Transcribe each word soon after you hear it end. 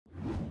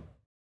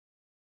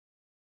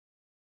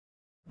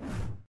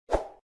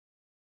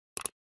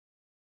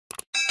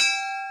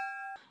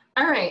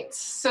All right,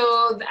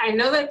 so I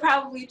know that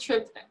probably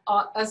tripped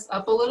us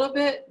up a little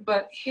bit,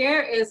 but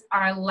here is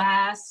our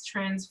last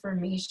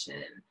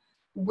transformation.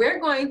 We're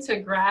going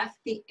to graph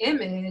the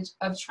image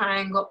of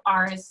triangle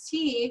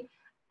RST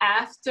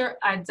after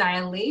a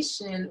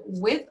dilation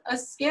with a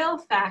scale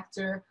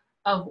factor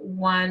of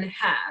 1/2.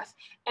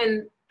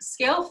 And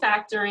scale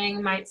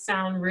factoring might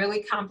sound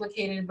really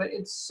complicated, but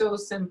it's so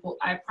simple,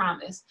 I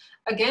promise.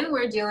 Again,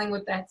 we're dealing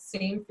with that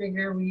same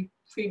figure we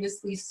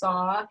previously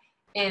saw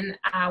in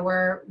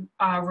our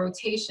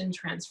rotation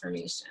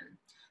transformation.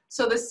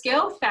 So the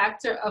scale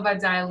factor of a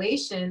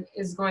dilation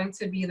is going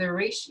to be the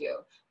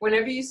ratio.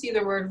 Whenever you see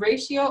the word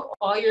ratio,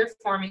 all you're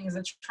forming is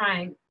a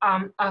triangle,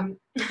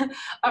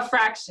 a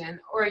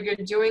fraction, or you're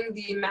doing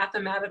the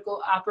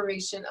mathematical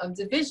operation of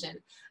division.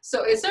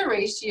 So it's a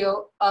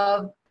ratio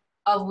of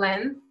a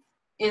length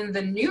in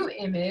the new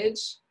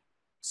image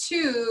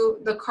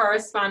to the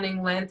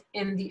corresponding length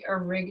in the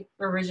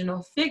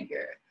original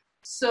figure.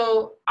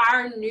 So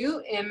our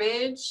new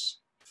image,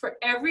 for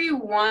every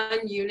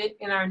 1 unit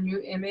in our new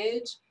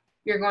image,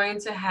 you're going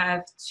to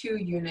have 2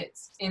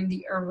 units in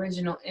the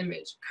original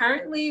image.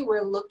 Currently,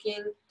 we're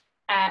looking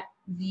at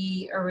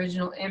the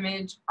original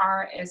image,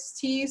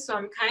 RST, so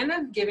I'm kind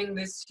of giving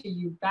this to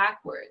you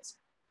backwards.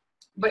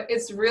 But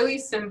it's really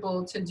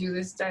simple to do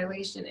this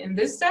dilation, and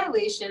this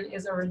dilation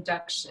is a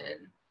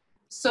reduction.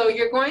 So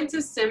you're going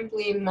to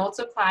simply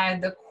multiply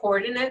the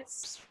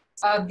coordinates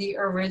of the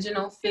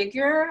original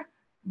figure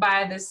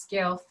by the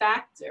scale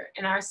factor,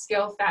 and our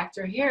scale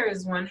factor here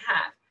is 1/2.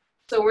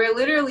 So we're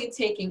literally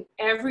taking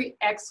every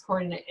x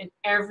coordinate and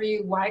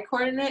every y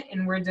coordinate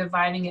and we're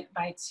dividing it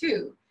by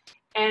 2.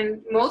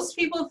 And most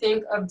people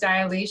think of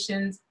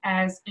dilations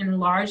as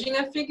enlarging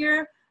a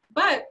figure,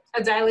 but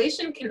a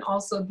dilation can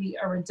also be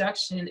a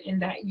reduction in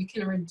that you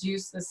can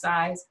reduce the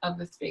size of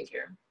the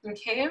figure,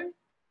 okay?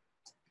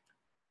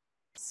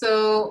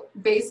 So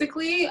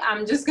basically,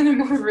 I'm just gonna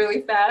move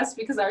really fast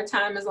because our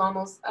time is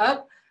almost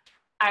up.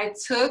 I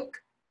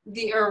took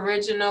the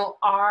original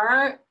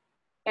R,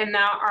 and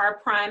now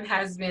R prime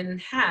has been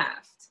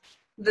halved.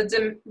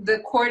 The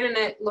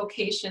coordinate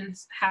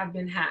locations have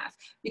been halved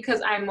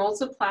because I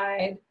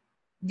multiplied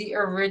the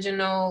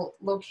original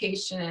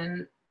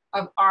location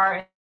of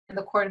R in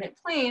the coordinate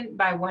plane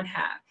by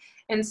 1/2.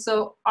 And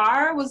so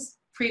R was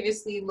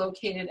previously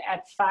located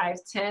at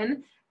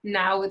 510.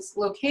 Now it's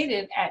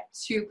located at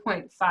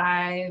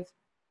 2.55.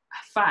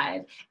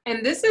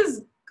 And this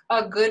is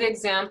a good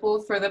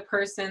example for the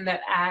person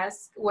that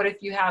asks, what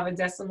if you have a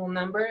decimal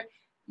number?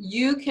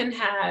 You can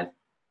have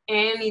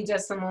any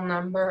decimal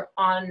number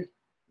on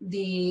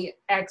the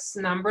X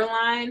number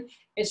line.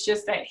 It's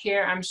just that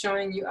here I'm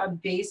showing you a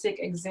basic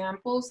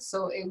example,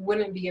 so it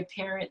wouldn't be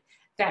apparent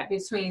that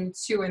between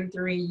 2 and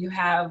 3 you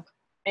have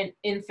an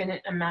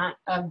infinite amount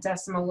of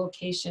decimal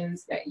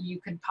locations that you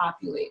could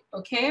populate,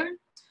 okay?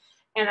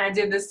 And I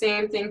did the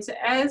same thing to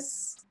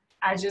S.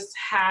 I just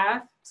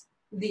halved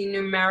the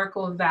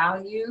numerical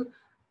value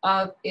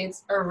of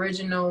its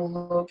original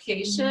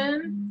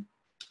location.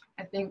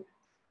 I think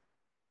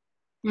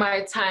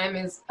my time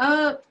is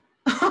up.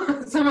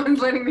 Someone's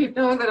letting me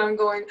know that I'm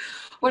going.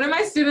 One of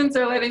my students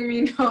are letting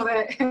me know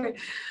that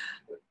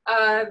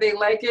they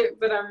like it,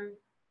 but I'm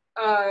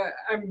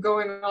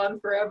going on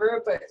forever,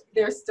 but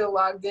they're still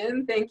logged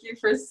in. Thank you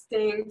for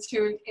staying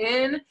tuned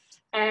in,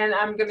 and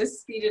I'm gonna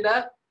speed it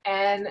up.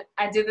 And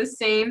I did the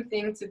same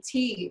thing to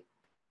T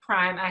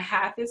prime. I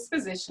halved its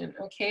position,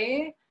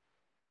 okay?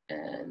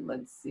 And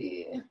let's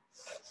see.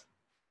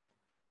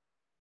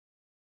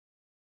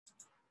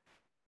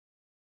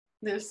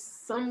 There's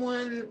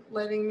someone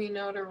letting me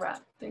know to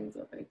wrap things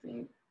up, I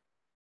think.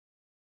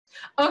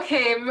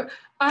 Okay,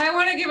 I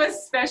want to give a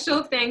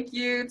special thank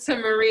you to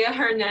Maria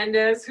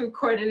Hernandez, who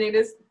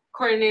coordinated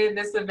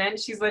this event.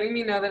 She's letting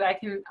me know that I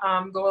can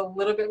go a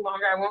little bit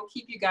longer. I won't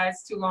keep you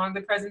guys too long.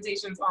 The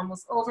presentation's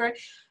almost over.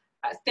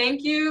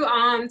 Thank you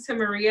to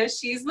Maria.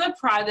 She's the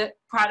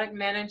product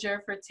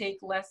manager for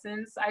Take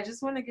Lessons. I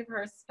just want to give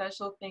her a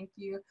special thank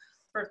you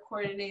for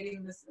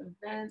coordinating this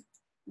event.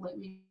 Let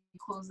me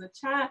close the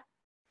chat.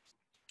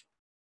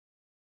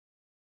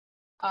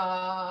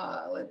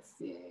 Let's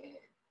see.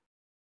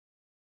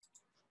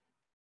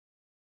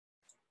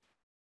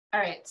 All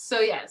right, so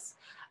yes,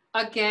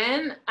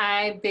 again,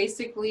 I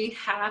basically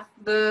half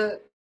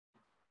the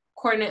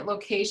coordinate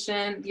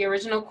location, the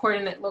original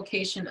coordinate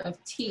location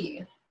of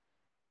T.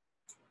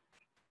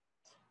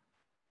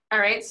 All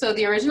right, so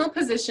the original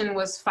position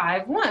was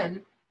 5,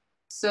 1.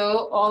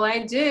 So all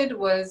I did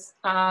was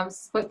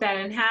split that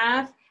in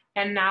half,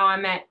 and now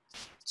I'm at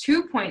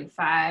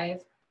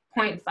 2.5.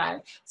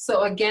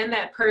 So again,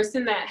 that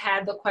person that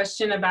had the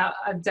question about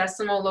a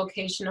decimal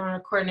location on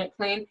a coordinate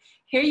plane,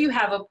 here you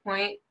have a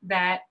point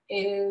that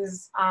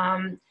is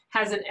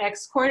has an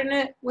X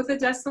coordinate with a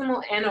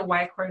decimal and a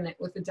Y coordinate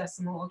with a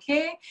decimal,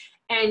 okay?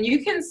 And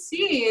you can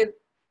see,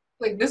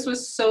 like, this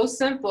was so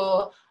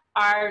simple.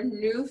 our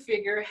new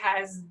figure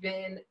has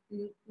been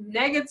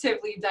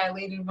negatively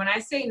dilated. When I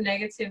say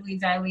negatively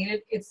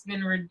dilated, it's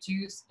been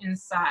reduced in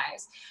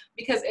size.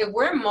 Because if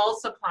we're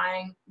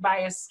multiplying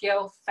by a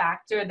scale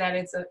factor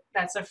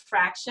that's a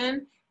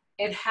fraction,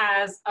 it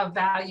has a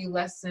value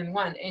less than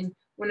 1. And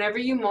whenever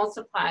you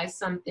multiply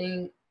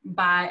something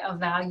by a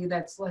value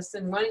that's less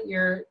than 1,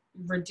 you're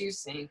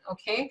reducing,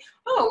 okay?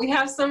 Oh, we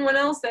have someone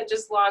else that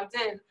just logged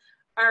in.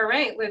 All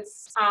right,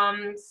 let's,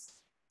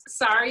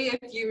 sorry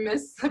if you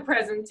missed the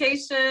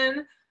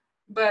presentation,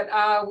 but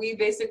we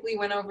basically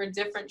went over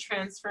different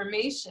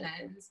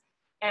transformations,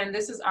 and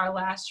this is our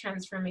last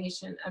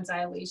transformation, a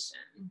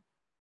dilation.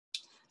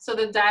 So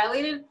the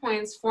dilated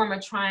points form a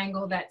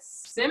triangle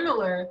that's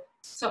similar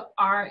to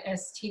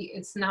RST.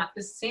 It's not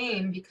the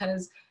same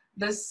because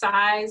the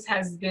size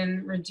has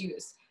been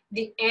reduced.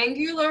 The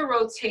angular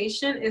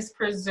rotation is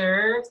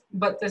preserved,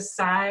 but the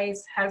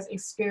size has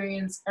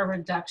experienced a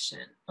reduction,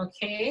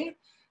 okay?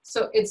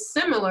 So it's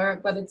similar,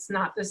 but it's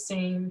not the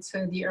same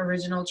to the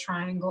original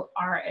triangle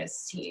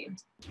RST.